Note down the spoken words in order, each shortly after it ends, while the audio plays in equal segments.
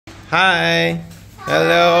Hi.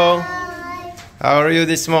 Hello. Hi. How are you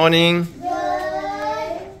this morning?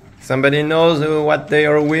 Good. Somebody knows what day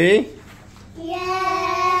are we?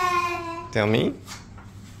 Yeah. Tell me.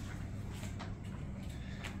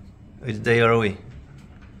 Which day are we?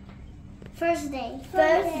 First day.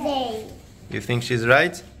 First day. You think she's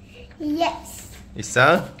right? Yes.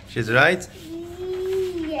 Issa, she's right?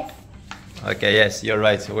 Yes. Okay, yes, you're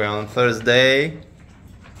right. We're on Thursday.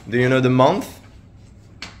 Do you know the month?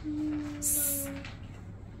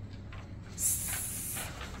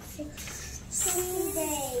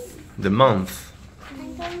 Sunday. The month. I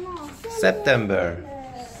don't know. September.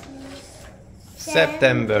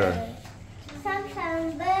 September.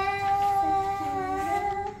 September.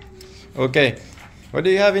 Okay. What do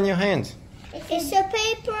you have in your hand? It's a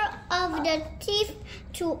paper of the teeth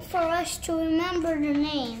for us to remember the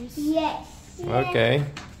names. Yes. Okay.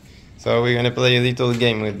 So we're gonna play a little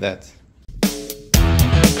game with that.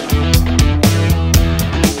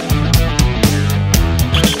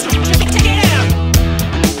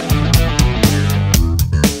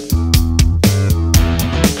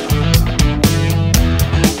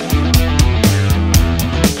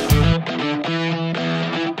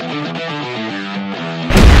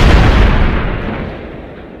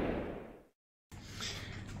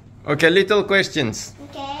 Okay, little questions.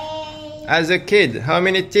 Okay. As a kid, how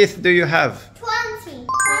many teeth do you have? 20.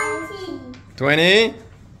 20?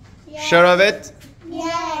 Yes. Sure of it?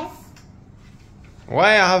 Yes.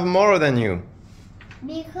 Why I have more than you?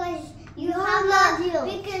 Because you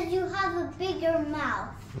have a bigger mouth.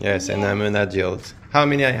 Yes, and I'm an adult. How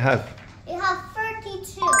many I have? You have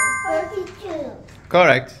 32. 32.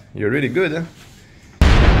 Correct. You're really good, huh?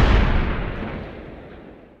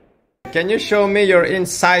 Can you show me your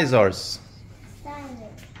incisors?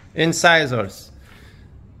 Incisors.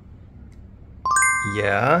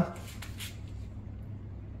 Yeah.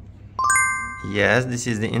 Yes, this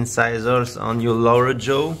is the incisors on your lower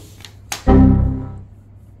jaw.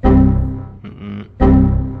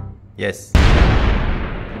 Yes.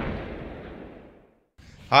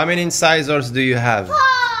 How many incisors do you have?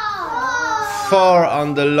 4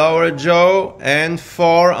 on the lower jaw and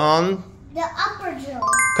 4 on... The upper jaw.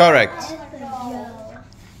 Correct. Upper jaw.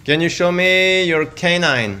 Can you show me your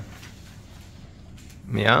canine?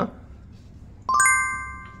 Yeah?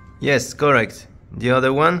 Yes, correct. The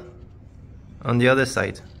other one? On the other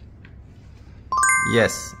side.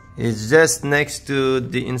 Yes, it's just next to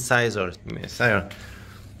the incisors. Messiah.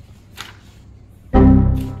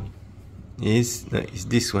 It's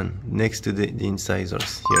this one, next to the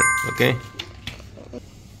incisors here, okay?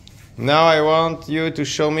 Now I want you to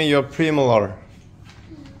show me your premolar.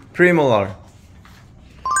 Premolar.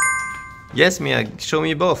 Yes, Mia, show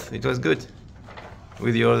me both. It was good.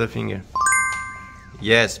 With your other finger.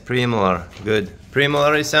 Yes, premolar. Good.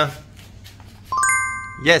 Premolar, Issa?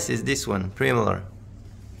 Yes, it's this one. Premolar.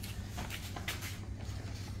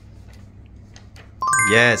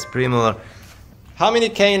 Yes, premolar. How many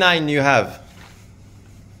canine you have?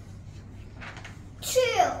 2.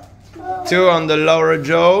 2 on the lower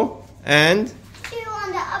jaw and? 2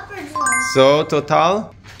 on the upper jaw. So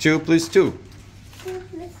total? 2 plus 2. 2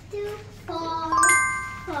 plus 2.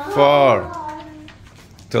 4. 4.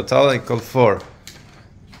 Total equal 4.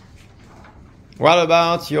 What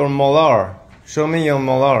about your molar? Show me your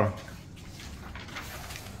molar.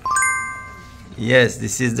 Yes,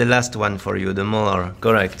 this is the last one for you, the molar.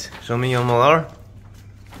 Correct. Show me your molar.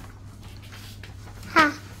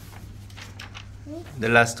 Ha. The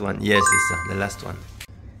last one. Yes, Issa, the last one.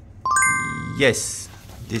 Yes,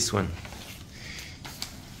 this one.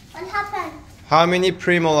 What happened? How many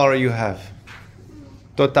premolar you have?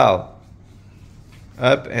 Total.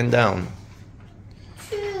 Up and down.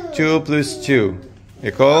 2. 2 plus 2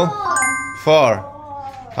 equal 4.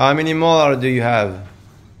 How many molar do you have?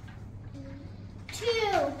 2.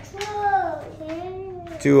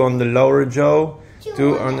 2 on the lower jaw,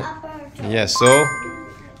 2 on the the... upper jaw. Yes, so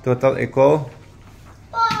total equal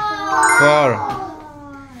 4.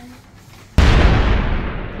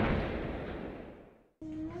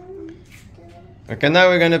 Okay, now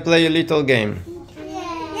we're gonna play a little game.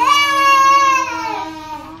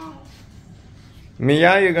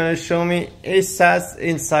 Mia, you're gonna show me Issa's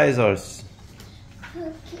incisors.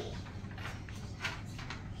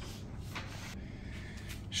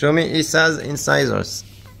 Show me Issa's incisors.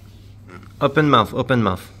 Open mouth, open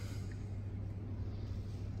mouth.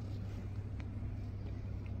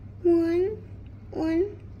 1,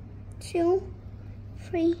 2,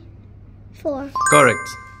 3, 4.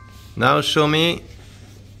 Correct. Now show me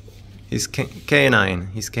his canine.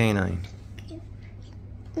 His canine.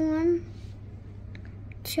 1,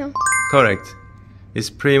 2. Correct. is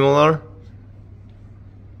premolar?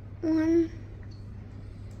 1,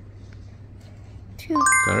 2.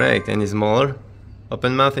 Correct. And is molar?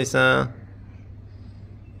 Open mouth is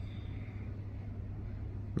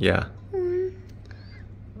yeah. 1,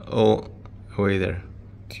 Oh, way there.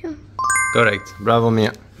 2. Correct. Bravo,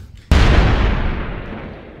 Mia.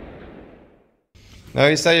 Now,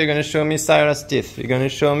 Isa, you're gonna show me Sarah's teeth. You're gonna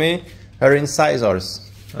show me her incisors.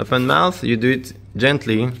 Open mouth, you do it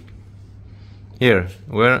gently. Here,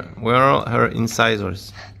 where are her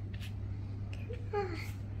incisors?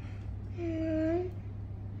 1,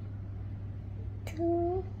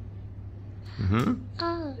 2. Mm-hmm.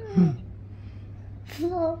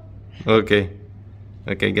 4. Okay.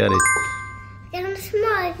 Okay, got it. I'm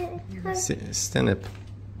smart. Stand up.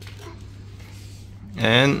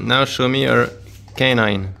 And now show me her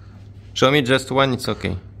canine. Show me just one, it's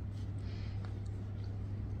okay.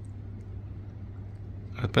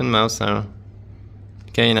 Open mouth, Sarah.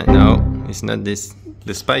 Canine. No, it's not this.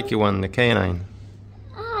 The spiky one, the canine.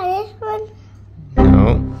 Ah, this one.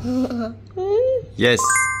 No. Yes,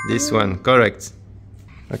 this one. Correct.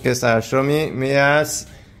 Okay, Sarah, show me Mia's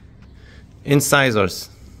incisors.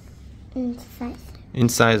 Incisors.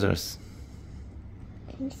 Incisors.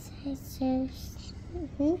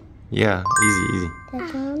 Yeah, easy.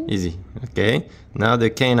 That one. Easy. Okay. Now the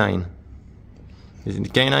canine. The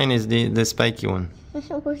canine is the spiky one.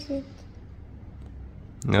 What's it?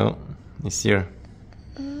 No, it's here.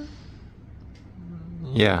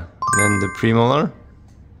 Yeah. Then the premolar.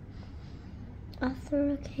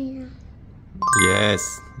 After a canine.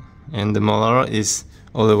 Yes. And the molar is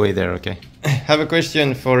all the way there. Okay. I have a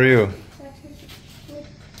question for you.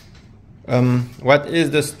 What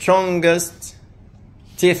is the strongest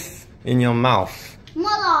teeth in your mouth?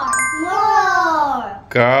 Molar. Molar.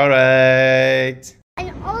 Correct.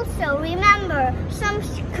 And also remember,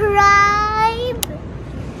 subscribe,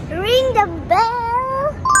 ring the bell.